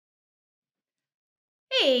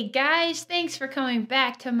Hey guys, thanks for coming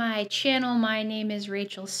back to my channel. My name is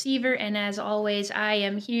Rachel Seaver, and as always, I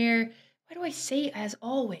am here. Why do I say as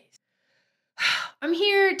always? I'm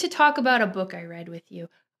here to talk about a book I read with you.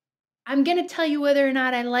 I'm going to tell you whether or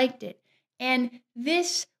not I liked it. And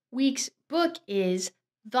this week's book is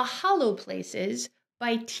The Hollow Places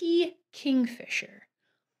by T. Kingfisher.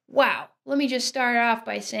 Wow, let me just start off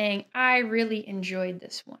by saying I really enjoyed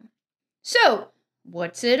this one. So,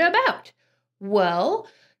 what's it about? Well,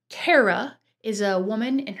 Kara is a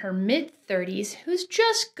woman in her mid-30s who's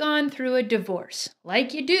just gone through a divorce,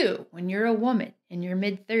 like you do when you're a woman in your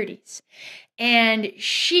mid-30s. And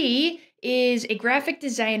she is a graphic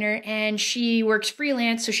designer and she works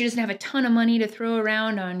freelance, so she doesn't have a ton of money to throw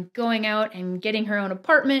around on going out and getting her own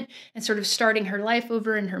apartment and sort of starting her life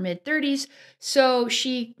over in her mid-30s. So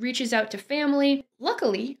she reaches out to family.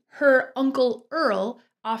 Luckily, her uncle Earl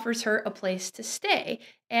offers her a place to stay,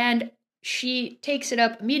 and she takes it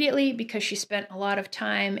up immediately because she spent a lot of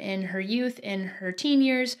time in her youth, in her teen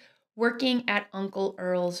years, working at Uncle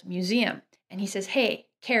Earl's museum. And he says, "Hey,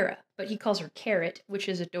 Kara," but he calls her Carrot, which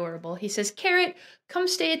is adorable. He says, "Carrot, come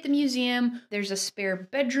stay at the museum. There's a spare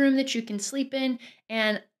bedroom that you can sleep in,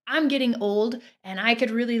 and I'm getting old, and I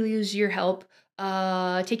could really use your help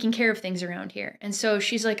taking care of things around here." And so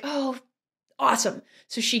she's like, "Oh, awesome."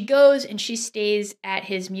 So she goes and she stays at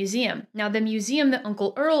his museum. Now, the museum that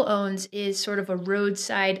Uncle Earl owns is sort of a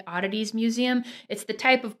roadside oddities museum. It's the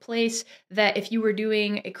type of place that if you were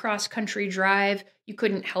doing a cross-country drive, you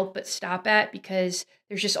couldn't help but stop at because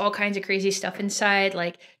there's just all kinds of crazy stuff inside,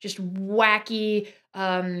 like just wacky,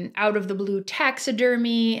 out of the blue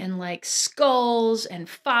taxidermy and like skulls and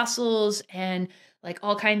fossils and like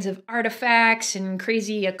all kinds of artifacts and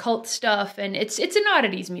crazy occult stuff. And it's an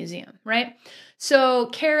oddities museum, right? So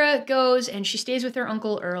Kara goes and she stays with her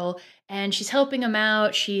Uncle Earl and she's helping him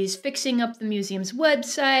out. She's fixing up the museum's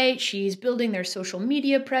website. She's building their social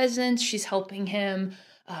media presence. She's helping him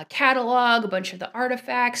catalog a bunch of the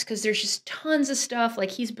artifacts because there's just tons of stuff.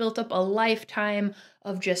 Like he's built up a lifetime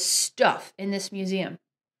of just stuff in this museum.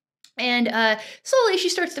 And slowly she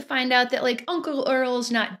starts to find out that like Uncle Earl's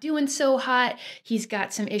not doing so hot. He's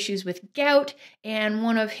got some issues with gout. And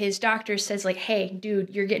one of his doctors says like, "Hey, dude,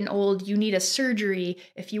 you're getting old. You need a surgery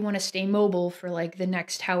if you want to stay mobile for like the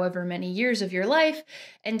next however many years of your life."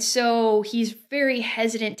 And so he's very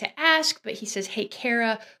hesitant to ask, but he says, "Hey,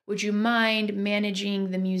 Kara, would you mind managing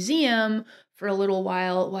the museum for a little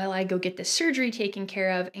while I go get this surgery taken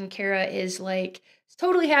care of?" And Kara is like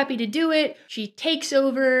totally happy to do it. She takes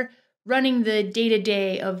over running the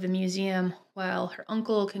day-to-day of the museum while her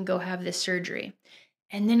uncle can go have this surgery.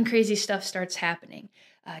 And then crazy stuff starts happening.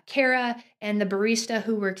 Kara and the barista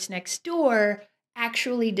who works next door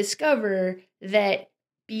actually discover that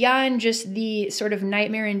beyond just the sort of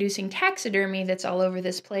nightmare-inducing taxidermy that's all over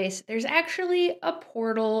this place, there's actually a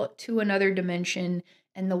portal to another dimension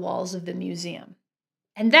in the walls of the museum.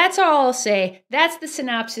 And that's all I'll say. That's the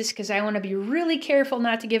synopsis because I want to be really careful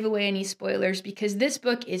not to give away any spoilers because this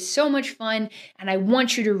book is so much fun and I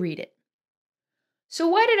want you to read it. So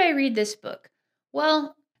why did I read this book?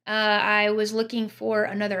 Well, I was looking for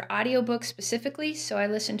another audiobook specifically, so I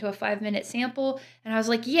listened to a 5-minute sample and I was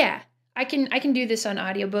like, yeah, I can do this on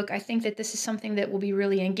audiobook. I think that this is something that will be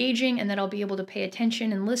really engaging and that I'll be able to pay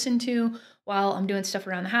attention and listen to while I'm doing stuff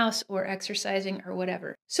around the house or exercising or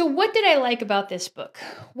whatever. So what did I like about this book?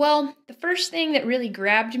 Well, the first thing that really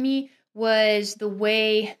grabbed me was the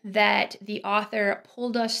way that the author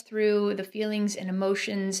pulled us through the feelings and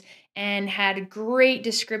emotions and had great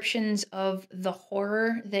descriptions of the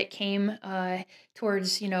horror that came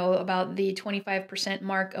towards, about the 25%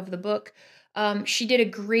 mark of the book. She did a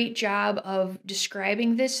great job of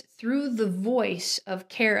describing this through the voice of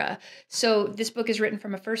Kara. So this book is written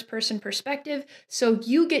from a first-person perspective. So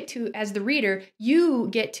you get to, as the reader, you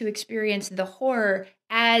get to experience the horror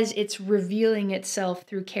as it's revealing itself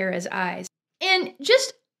through Kara's eyes. And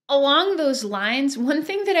just along those lines, one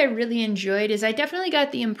thing that I really enjoyed is I definitely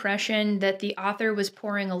got the impression that the author was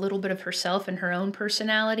pouring a little bit of herself and her own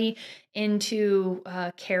personality into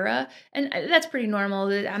Kara. And that's pretty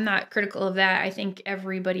normal. I'm not critical of that. I think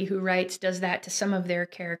everybody who writes does that to some of their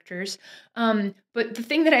characters. But the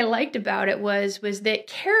thing that I liked about it was that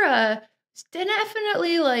Kara is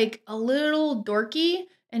definitely like a little dorky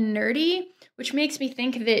and nerdy, which makes me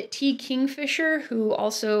think that T. Kingfisher, who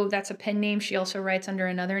also, that's a pen name, she also writes under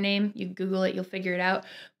another name. You Google it, you'll figure it out.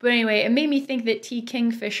 But anyway, it made me think that T.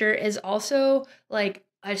 Kingfisher is also like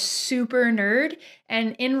a super nerd.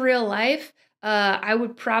 And in real life, I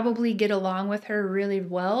would probably get along with her really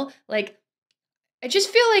well. Like, I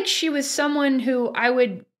just feel like she was someone who I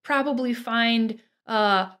would probably find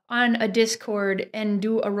on a Discord and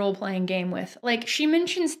do a role-playing game with. Like, she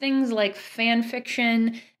mentions things like fan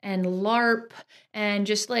fiction and LARP and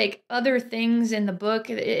just like other things in the book.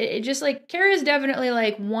 It just like Kara is definitely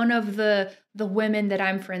like one of the women that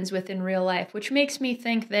I'm friends with in real life, which makes me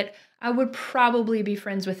think that I would probably be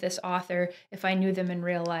friends with this author if I knew them in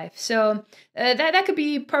real life. So that could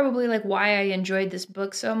be probably like why I enjoyed this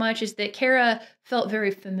book so much, is that Kara felt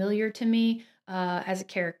very familiar to me as a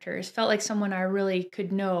character. It felt like someone I really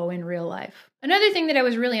could know in real life. Another thing that I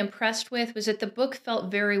was really impressed with was that the book felt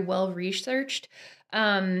very well researched.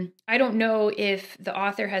 I don't know if the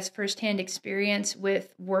author has firsthand experience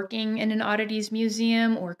with working in an oddities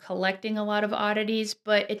museum or collecting a lot of oddities,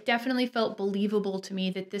 but it definitely felt believable to me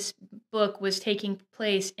that this book was taking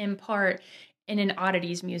place in part in an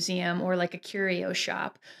oddities museum or like a curio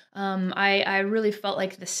shop. I really felt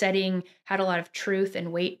like the setting had a lot of truth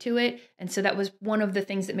and weight to it. And so that was one of the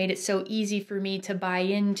things that made it so easy for me to buy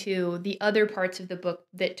into the other parts of the book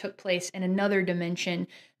that took place in another dimension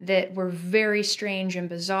that were very strange and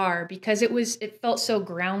bizarre, because it felt so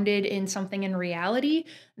grounded in something in reality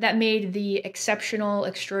that made the exceptional,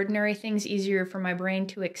 extraordinary things easier for my brain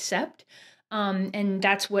to accept. And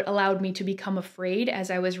that's what allowed me to become afraid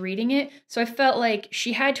as I was reading it. So I felt like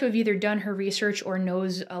she had to have either done her research or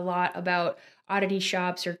knows a lot about oddity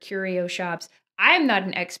shops or curio shops. I'm not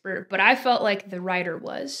an expert, but I felt like the writer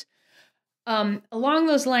was. Along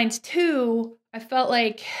those lines, too, I felt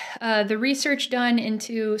like the research done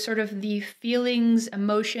into sort of the feelings,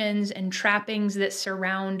 emotions, and trappings that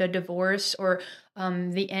surround a divorce or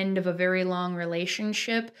the end of a very long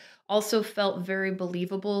relationship also felt very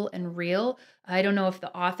believable and real. I don't know if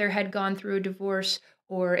the author had gone through a divorce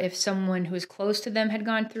or if someone who was close to them had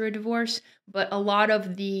gone through a divorce, but a lot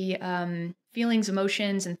of the feelings,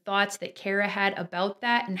 emotions, and thoughts that Kara had about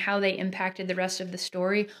that and how they impacted the rest of the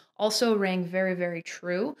story also rang very, very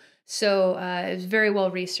true. So it was very well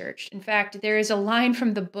researched. In fact, there is a line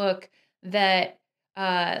from the book that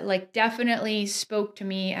like definitely spoke to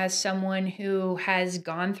me as someone who has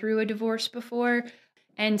gone through a divorce before.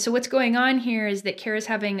 And so what's going on here is that Kara's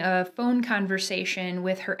having a phone conversation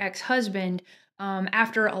with her ex-husband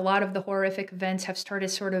after a lot of the horrific events have started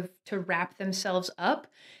sort of to wrap themselves up.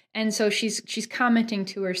 And so she's commenting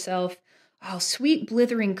to herself, "Oh, sweet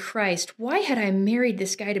blithering Christ, why had I married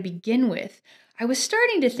this guy to begin with? I was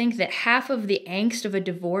starting to think that half of the angst of a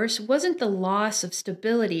divorce wasn't the loss of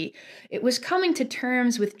stability. It was coming to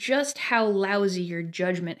terms with just how lousy your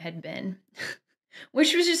judgment had been."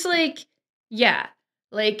 Which was just like, yeah,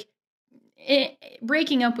 like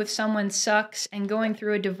breaking up with someone sucks and going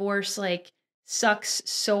through a divorce like sucks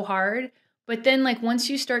so hard. But then like once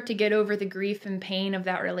you start to get over the grief and pain of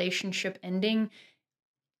that relationship ending,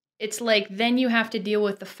 it's like then you have to deal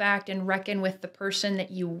with the fact and reckon with the person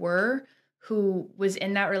that you were who was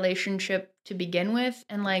in that relationship to begin with,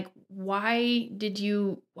 and like why did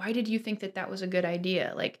you think that that was a good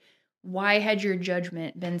idea? Like why had your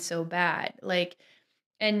judgment been so bad? Like,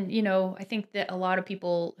 and you know, I think that a lot of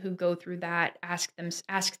people who go through that ask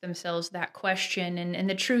themselves that question, and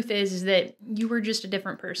the truth is that you were just a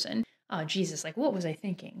different person. Oh Jesus, like what was I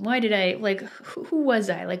thinking? Why did I like who was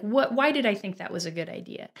I? Like why did I think that was a good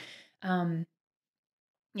idea?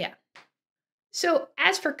 Yeah. So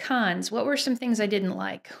as for cons, what were some things I didn't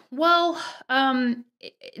like? Well,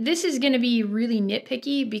 this is going to be really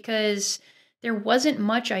nitpicky because there wasn't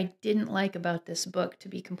much I didn't like about this book, to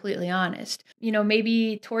be completely honest. You know,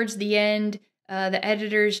 maybe towards the end, the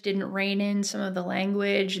editors didn't rein in some of the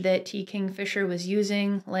language that T. Kingfisher was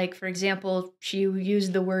using. Like, for example, she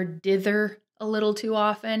used the word dither a little too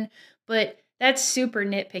often, but that's super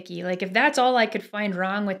nitpicky. Like, if that's all I could find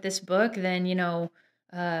wrong with this book, then, you know,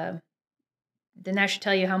 then that should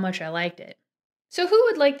tell you how much I liked it. So who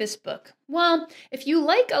would like this book? Well, if you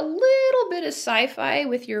like a little bit of sci-fi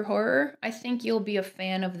with your horror, I think you'll be a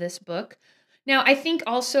fan of this book. Now, I think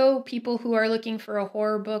also people who are looking for a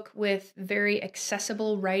horror book with very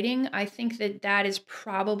accessible writing, I think that that is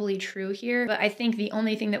probably true here. But I think the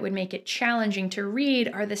only thing that would make it challenging to read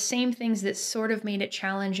are the same things that sort of made it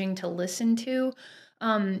challenging to listen to.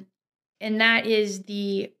 And that is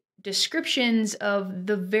the descriptions of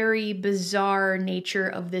the very bizarre nature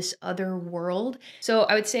of this other world. So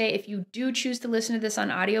I would say if you do choose to listen to this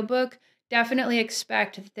on audiobook, definitely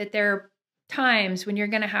expect that there are times when you're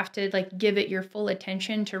going to have to like give it your full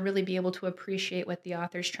attention to really be able to appreciate what the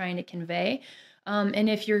author's trying to convey. And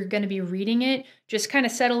if you're going to be reading it, just kind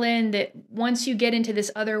of settle in that once you get into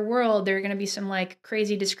this other world, there are going to be some like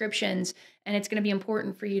crazy descriptions, and it's going to be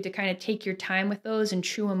important for you to kind of take your time with those and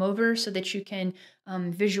chew them over so that you can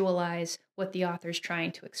visualize what the author's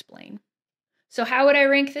trying to explain. So how would I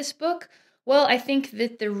rank this book? Well, I think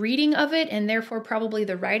that the reading of it, and therefore probably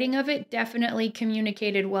the writing of it, definitely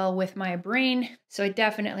communicated well with my brain. So I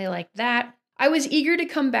definitely like that. I was eager to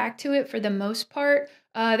come back to it for the most part.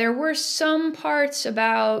 There were some parts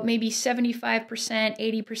about maybe 75%,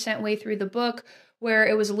 80% way through the book where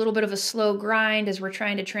it was a little bit of a slow grind as we're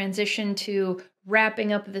trying to transition to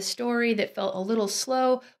wrapping up the story that felt a little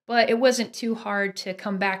slow, but it wasn't too hard to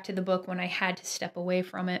come back to the book when I had to step away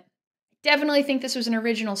from it. Definitely think this was an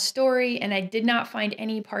original story, and I did not find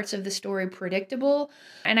any parts of the story predictable.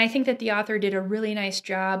 And I think that the author did a really nice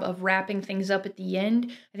job of wrapping things up at the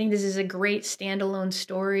end. I think this is a great standalone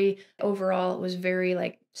story. Overall, it was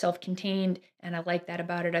very self-contained, and I like that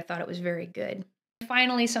about it. I thought it was very good.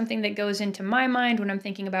 Finally, something that goes into my mind when I'm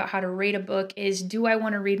thinking about how to rate a book is, do I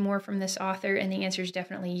want to read more from this author? And the answer is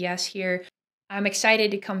definitely yes here. I'm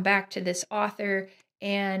excited to come back to this author,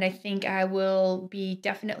 and I think I will be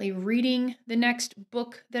definitely reading the next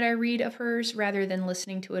book that I read of hers rather than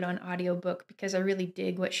listening to it on audiobook, because I really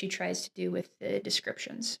dig what she tries to do with the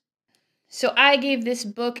descriptions. So I gave this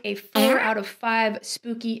book a 4 out of 5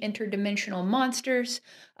 spooky interdimensional monsters.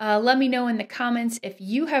 Let me know in the comments if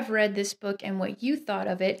you have read this book and what you thought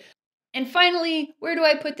of it. And finally, where do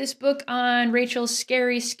I put this book on Rachel's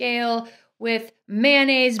scary scale, with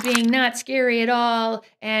mayonnaise being not scary at all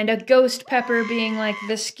and a ghost pepper being like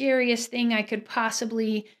the scariest thing I could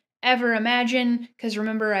possibly ever imagine? Because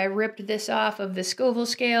remember, I ripped this off of the Scoville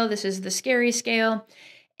scale. This is the scary scale.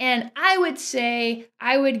 And I would say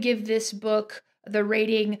I would give this book the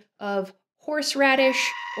rating of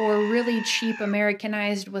horseradish or really cheap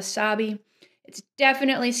Americanized wasabi. It's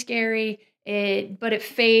definitely scary, but it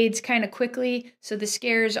fades kind of quickly, so the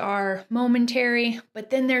scares are momentary. But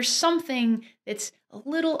then there's something that's a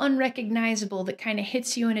little unrecognizable that kind of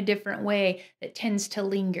hits you in a different way that tends to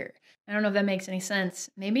linger. I don't know if that makes any sense.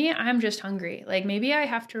 Maybe I'm just hungry. Maybe I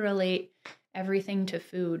have to relate everything to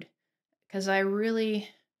food, because I really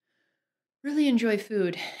enjoy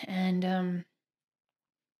food. And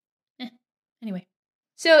anyway.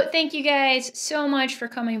 So thank you guys so much for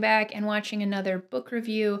coming back and watching another book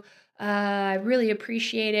review. I really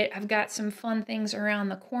appreciate it. I've got some fun things around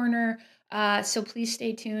the corner, so please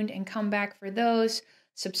stay tuned and come back for those.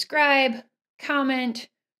 Subscribe, comment,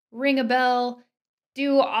 ring a bell,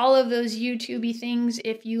 do all of those YouTube-y things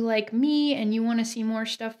if you like me and you want to see more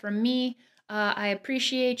stuff from me. I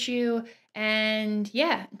appreciate you. And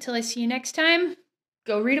yeah, until I see you next time,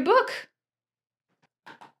 go read a book.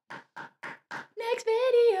 Next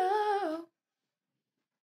video.